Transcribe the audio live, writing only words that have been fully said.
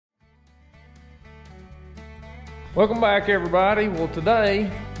Welcome back, everybody. Well,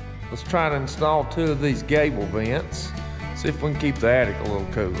 today let's try to install 2 of these Gable vents. See if we can keep the attic a little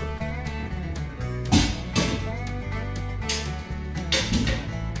cooler.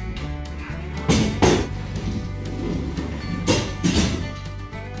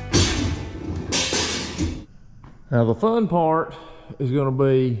 Now the fun part is going to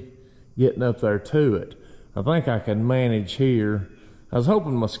be getting up there to it. I think I can manage here. I was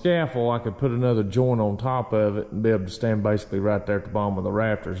hoping my scaffold, I could put another joint on top of it and be able to stand basically right there at the bottom of the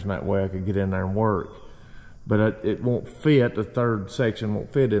rafters, and that way I could get in there and work. But it won't fit, the third section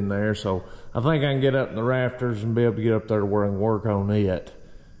won't fit in there, so I think I can get up in the rafters and be able to get up there to where I can work on it.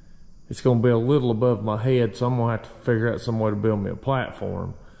 It's going to be a little above my head, so I'm going to have to figure out some way to build me a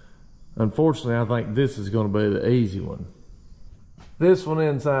platform. Unfortunately, I think this is going to be the easy one. This one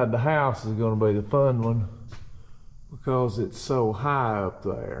inside the house is going to be the fun one, because it's so high up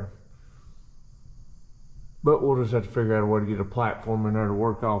there. But we'll just have to figure out a way to get a platform in there to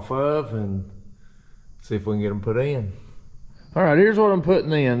work off of and see if we can get them put in. All right, here's what I'm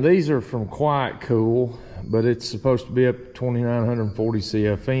putting in. These are from QuietCool, but it's supposed to be up to 2,940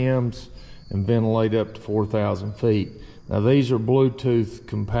 CFMs and ventilate up to 4,000 feet. Now these are Bluetooth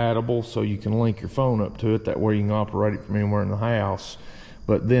compatible, so you can link your phone up to it. That way you can operate it from anywhere in the house.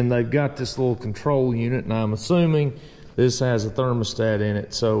 But then they've got this little control unit, and I'm assuming this has a thermostat in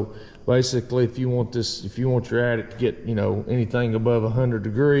it. So basically, if you want your attic to get, you know, anything above 100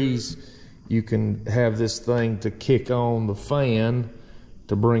 degrees, you can have this thing to kick on the fan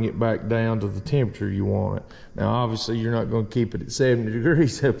to bring it back down to the temperature you want it. Now, obviously, you're not going to keep it at 70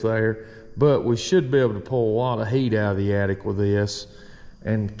 degrees up there, but we should be able to pull a lot of heat out of the attic with this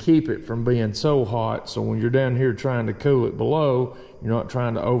and keep it from being so hot. So when you're down here trying to cool it below, you're not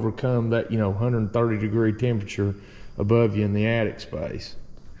trying to overcome that, 130 degree temperature above you in the attic space.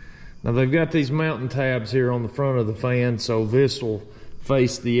 Now they've got these mounting tabs here on the front of the fan, so this will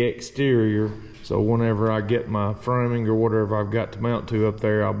face the exterior. So whenever I get my framing or whatever I've got to mount to up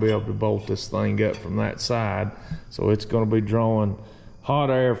there, I'll be able to bolt this thing up from that side. So it's going to be drawing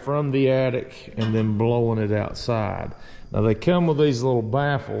hot air from the attic and then blowing it outside. Now they come with these little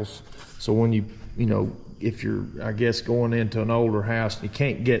baffles, so when if you're, I guess, going into an older house and you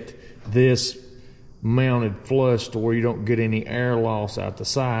can't get this mounted flush to where you don't get any air loss out the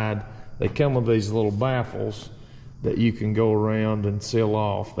side, they come with these little baffles that you can go around and seal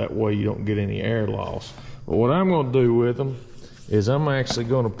off. That way you don't get any air loss. But what I'm going to do with them is I'm actually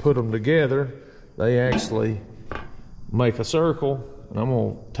going to put them together. They actually make a circle, and I'm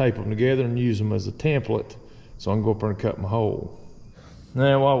going to tape them together and use them as a template so I can go up there and cut my hole.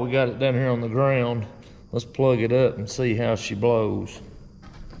 Now while we got it down here on the ground, let's plug it up and see how she blows.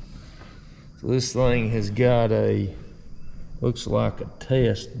 So this thing has got a, looks like a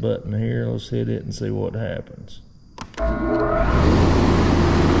test button here. Let's hit it and see what happens. That's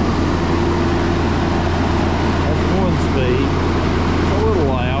one speed. It's a little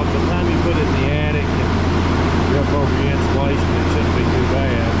loud. By the time you put it in the attic and you're up over your insulation, it shouldn't be too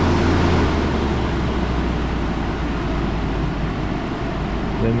bad.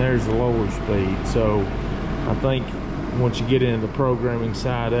 Then there's the lower speed. So I think once you get into the programming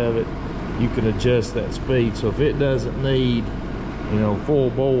side of it, you can adjust that speed. So if it doesn't need,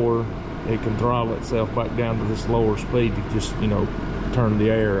 full bore, it can throttle itself back down to this lower speed to just, turn the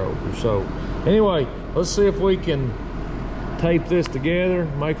air over. So anyway, let's see if we can tape this together,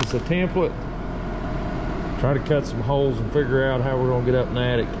 make us a template, try to cut some holes and figure out how we're gonna get up in the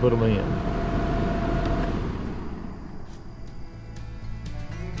attic to put them in.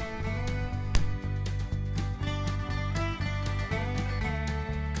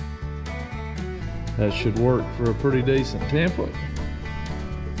 That should work for a pretty decent template.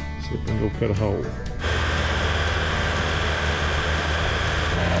 See if we can go cut a hole.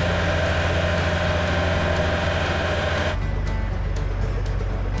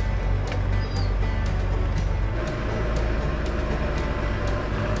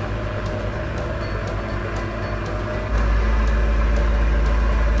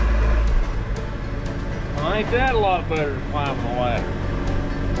 Well, ain't that a lot better than climbing a ladder?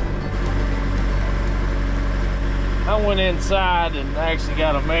 I went inside and actually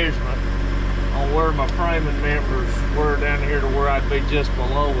got a measurement on where my framing members were down here to where I'd be just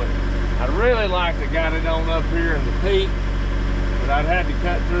below it. I'd really like to got it on up here in the peak, but I'd had to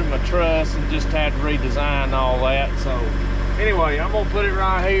cut through my truss and just had to redesign all that. So anyway, I'm gonna put it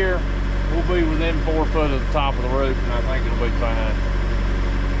right here. We'll be within 4 foot of the top of the roof, and I think it'll be fine.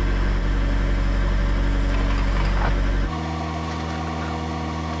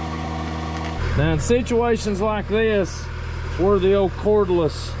 Now in situations like this, it's where the old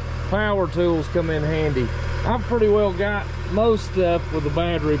cordless power tools come in handy. I've pretty well got most stuff with the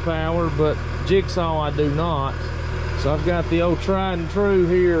battery power, but Jigsaw I do not. So I've got the old tried and true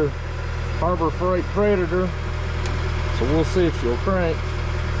here, Harbor Freight Predator. So we'll see if she'll crank.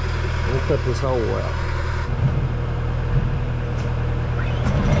 We'll cut this hole out.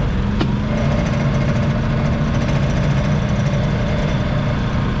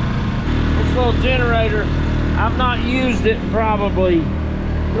 This little generator, I've not used it in probably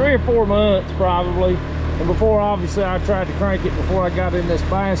 3 or 4 months probably. And before, obviously, I tried to crank it before I got in this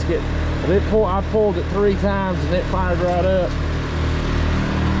basket. But I pulled it 3 times and it fired right up.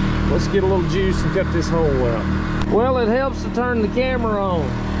 Let's get a little juice and cut this hole out. Well, it helps to turn the camera on.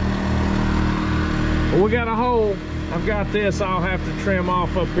 Well, we got a hole. I've got this I'll have to trim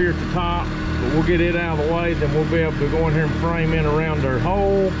off up here at the top. But we'll get it out of the way. Then we'll be able to go in here and frame in around our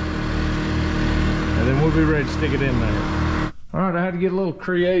hole. And then we'll be ready to stick it in there. All right, I had to get a little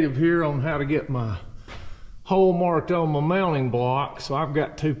creative here on how to get my hole marked on my mounting block. So I've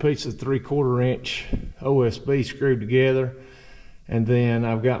got 2 pieces of 3/4 inch OSB screwed together, and then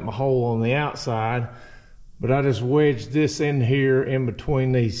I've got my hole on the outside, but I just wedged this in here in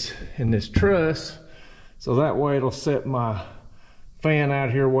between these in this truss, so that way it'll set my fan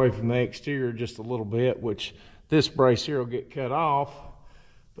out here away from the exterior just a little bit, which this brace here will get cut off,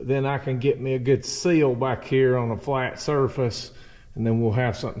 but then I can get me a good seal back here on a flat surface, and then we'll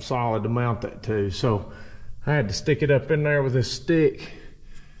have something solid to mount that to. So I had to stick it up in there with this stick,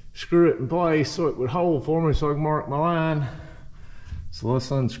 screw it in place so it would hold for me so I can mark my line. So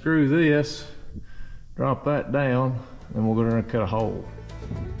let's unscrew this, drop that down, and we'll go there and cut a hole.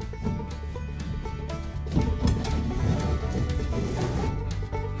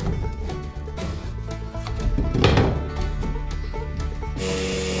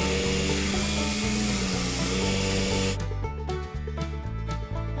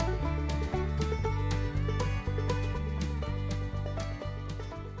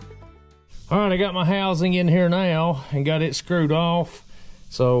 All right, I got my housing in here now and got it screwed off.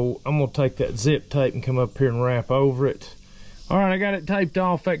 So I'm gonna take that zip tape and come up here and wrap over it. All right, I got it taped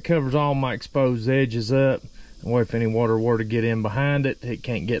off. That covers all my exposed edges up. That way if any water were to get in behind it, it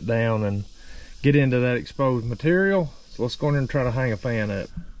can't get down and get into that exposed material. So let's go in here and try to hang a fan up.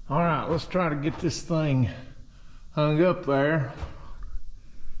 All right, let's try to get this thing hung up there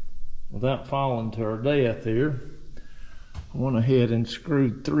without falling to our death here. I went ahead and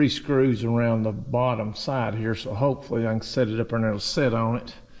screwed 3 screws around the bottom side here, so hopefully I can set it up there and it'll sit on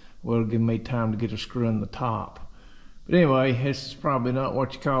it. Well, it'll give me time to get a screw in the top. But anyway, this is probably not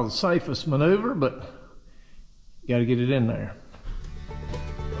what you call the safest maneuver, but you got to get it in there.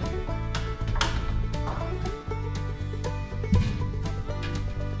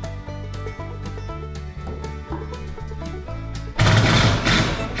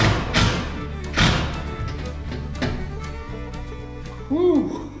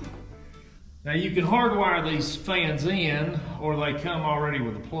 Whew. Now you can hardwire these fans in, or they come already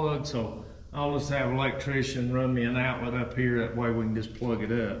with a plug, so I'll just have an electrician run me an outlet up here, that way we can just plug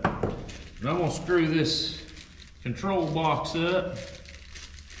it up. And I'm gonna screw this control box up,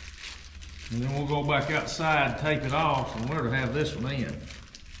 and then we'll go back outside, tape it off, and we're to have this one in.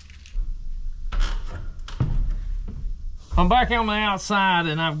 I'm back on the outside,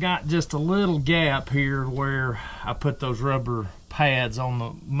 and I've got just a little gap here where I put those rubber pads on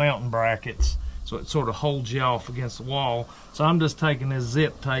the mounting brackets, so it sort of holds you off against the wall. So I'm just taking this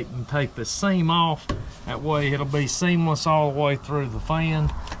zip tape and tape this seam off. That way it'll be seamless all the way through the fan.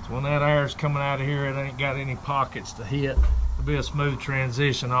 So when that air's coming out of here, it ain't got any pockets to hit. It'll be a smooth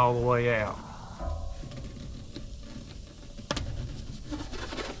transition all the way out.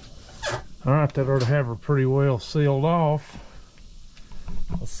 All right, that ought to have her pretty well sealed off.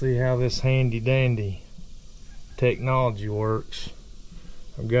 Let's see how this handy dandy technology works.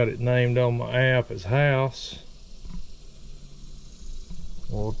 I've got it named on my app as house.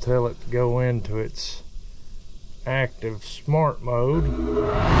 We'll tell it to go into its active smart mode.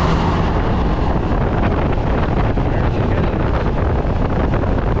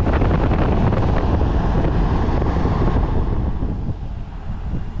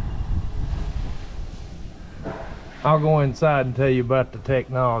 I'll go inside and tell you about the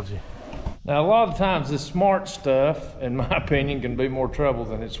technology. Now, a lot of times this smart stuff, in my opinion, can be more trouble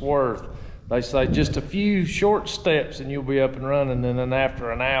than it's worth. They say just a few short steps and you'll be up and running, and then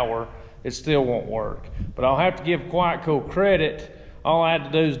after an hour, it still won't work. But I'll have to give QuietCool credit. All I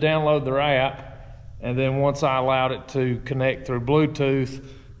had to do is download their app, and then once I allowed it to connect through Bluetooth,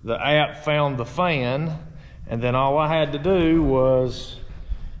 the app found the fan, and then all I had to do was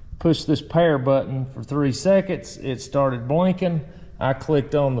push this power button for 3 seconds. It started blinking. I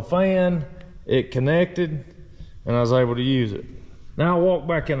clicked on the fan. it connected, and I was able to use it. Now I'll walk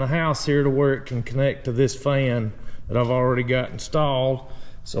back in the house here to where it can connect to this fan that I've already got installed.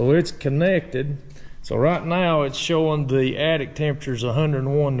 So it's connected. So right now it's showing the attic temperature is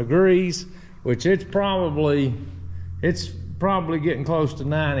 101 degrees, which it's probably getting close to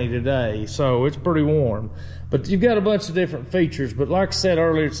 90 today. So it's pretty warm. But you've got a bunch of different features. But like I said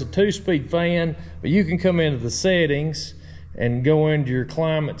earlier, it's a 2-speed fan, but you can come into the settings and go into your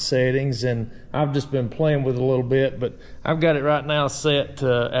climate settings, and I've just been playing with it a little bit, but I've got it right now set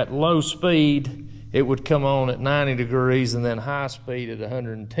at low speed. It would come on at 90 degrees, and then high speed at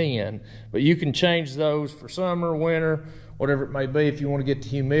 110. But you can change those for summer, winter, whatever it may be. If you want to get the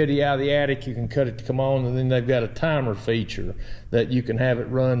humidity out of the attic, you can cut it to come on, and then they've got a timer feature that you can have it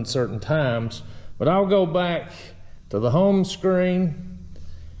run certain times. But I'll go back to the home screen.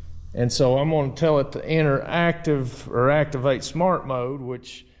 And so I'm going to tell it to enter active or activate smart mode,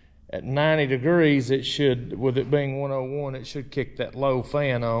 which at 90 degrees, it should, with it being 101, it should kick that low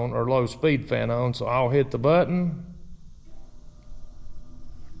fan on, or low speed fan on. So I'll hit the button.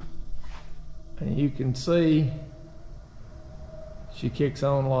 And you can see she kicks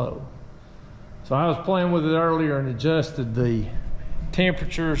on low. So I was playing with it earlier and adjusted the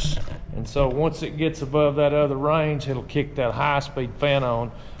temperatures. And so once it gets above that other range, it'll kick that high speed fan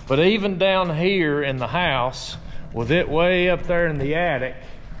on. But even down here in the house, with it way up there in the attic,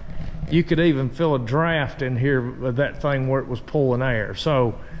 you could even feel a draft in here with that thing where it was pulling air.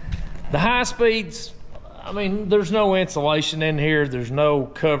 So the high speeds, I mean, there's no insulation in here. There's no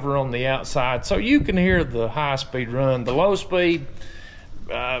cover on the outside. So you can hear the high speed run. The low speed,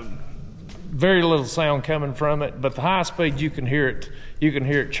 very little sound coming from it, but the high speed, you can hear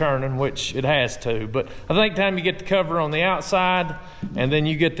it churning, which it has to. But I think time you get the cover on the outside and then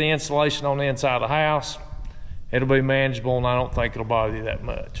you get the insulation on the inside of the house, it'll be manageable, and I don't think it'll bother you that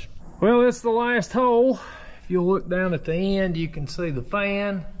much. Well, it's the last hole. If you'll look down at the end, you can see the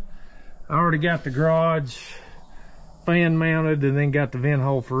fan. I already got the garage fan mounted and then got the vent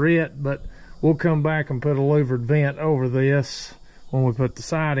hole for it, but we'll come back and put a louvered vent over this when we put the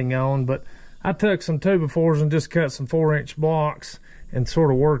siding on. But I took some 2x4s and just cut some 4-inch blocks and sort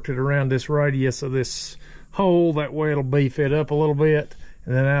of worked it around this radius of this hole. That way it'll beef it up a little bit,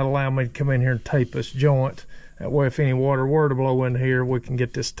 and then that'll allow me to come in here and tape this joint. That way if any water were to blow in here, we can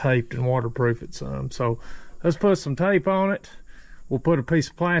get this taped and waterproof it some. So let's put some tape on it. We'll put a piece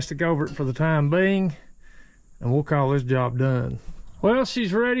of plastic over it for the time being, and we'll call this job done. Well,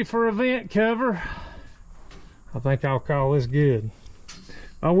 she's ready for a vent cover. I think I'll call this good.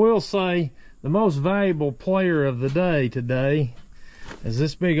 I will say the most valuable player of the day today is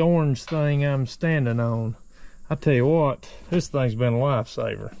this big orange thing I'm standing on. I tell you what, this thing's been a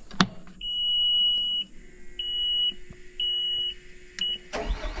lifesaver.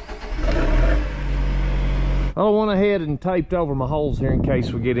 I went ahead and taped over my holes here in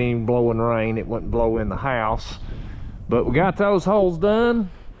case we get any blowing rain. It wouldn't blow in the house. But we got those holes done,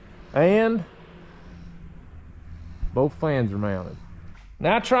 and both fans are mounted.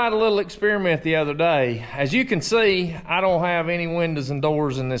 Now I tried a little experiment the other day. As you can see, I don't have any windows and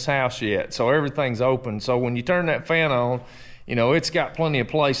doors in this house yet, so everything's open. So when you turn that fan on, you know, it's got plenty of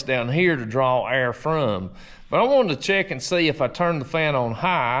place down here to draw air from. But I wanted to check and see if I turned the fan on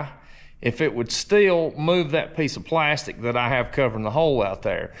high, if it would still move that piece of plastic that I have covering the hole out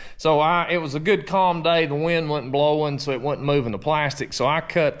there. So it was a good calm day. The wind wasn't blowing, so it wasn't moving the plastic. So I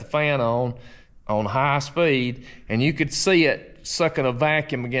cut the fan on high speed, and you could see it sucking a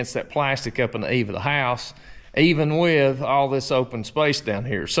vacuum against that plastic up in the eave of the house, even with all this open space down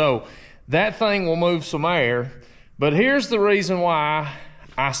here. So that thing will move some air. But here's the reason why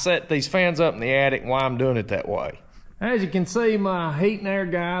I set these fans up in the attic and why I'm doing it that way. As you can see, my heat and air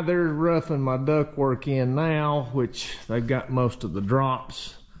guy, they're roughing my ductwork in now, which they've got most of the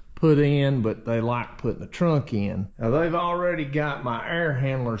drops put in, but they like putting the trunk in. Now they've already got my air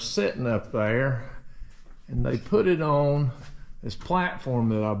handler sitting up there, and they put it on this platform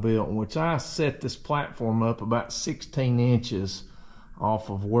that I built, which I set this platform up about 16 inches off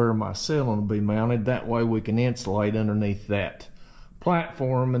of where my ceiling will be mounted. That way we can insulate underneath that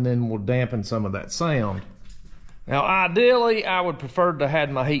platform, and then we'll dampen some of that sound. Now, ideally, I would prefer to have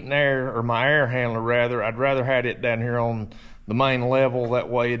my heat and air, or my air handler rather. I'd rather have it down here on the main level. That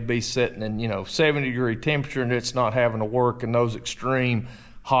way it'd be sitting in, 70-degree temperature, and it's not having to work in those extreme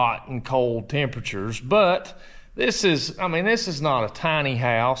hot and cold temperatures. But this is not a tiny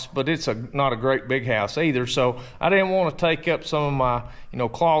house, but it's not a great big house either. So I didn't want to take up some of my,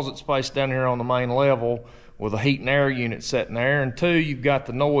 closet space down here on the main level with a heat and air unit sitting there. And two, you've got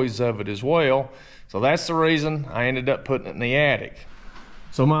the noise of it as well. So that's the reason I ended up putting it in the attic.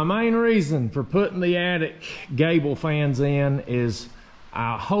 So my main reason for putting the attic Gable fans in is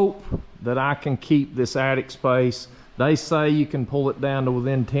I hope that I can keep this attic space. They say you can pull it down to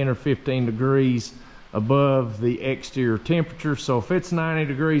within 10 or 15 degrees above the exterior temperature. So if it's 90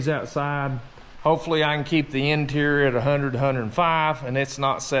 degrees outside, hopefully I can keep the interior at 100, 105, and it's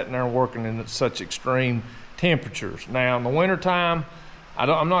not sitting there working in such extreme temperatures. Now in the wintertime,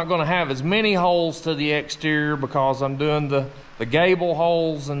 I'm not going to have as many holes to the exterior because I'm doing the Gable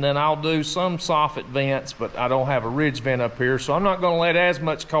holes, and then I'll do some soffit vents, but I don't have a ridge vent up here, so I'm not going to let as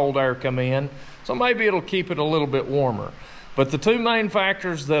much cold air come in. So maybe it'll keep it a little bit warmer. But the two main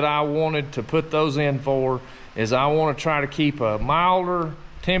factors that I wanted to put those in for is I want to try to keep a milder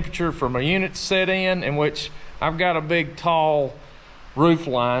temperature for my unit to set in which I've got a big tall roof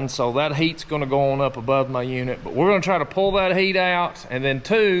line, so that heat's going to go on up above my unit, but we're going to try to pull that heat out. And then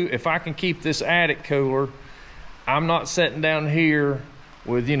two, if I can keep this attic cooler, I'm not sitting down here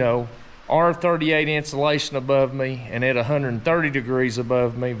with, you know, R38 insulation above me and at 130 degrees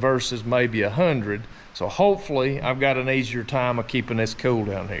above me versus maybe 100. So hopefully I've got an easier time of keeping this cool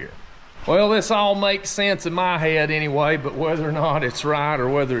down here. Well, this all makes sense in my head anyway, but whether or not it's right or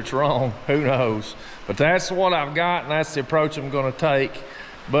whether it's wrong, who knows? But that's what I've got, and that's the approach I'm going to take.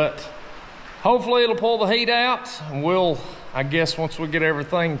 But hopefully it'll pull the heat out, and we'll, I guess once we get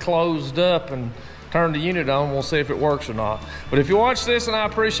everything closed up and turn the unit on, we'll see if it works or not. But if you watch this, and I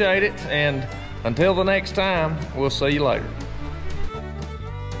appreciate it, and until the next time, we'll see you later.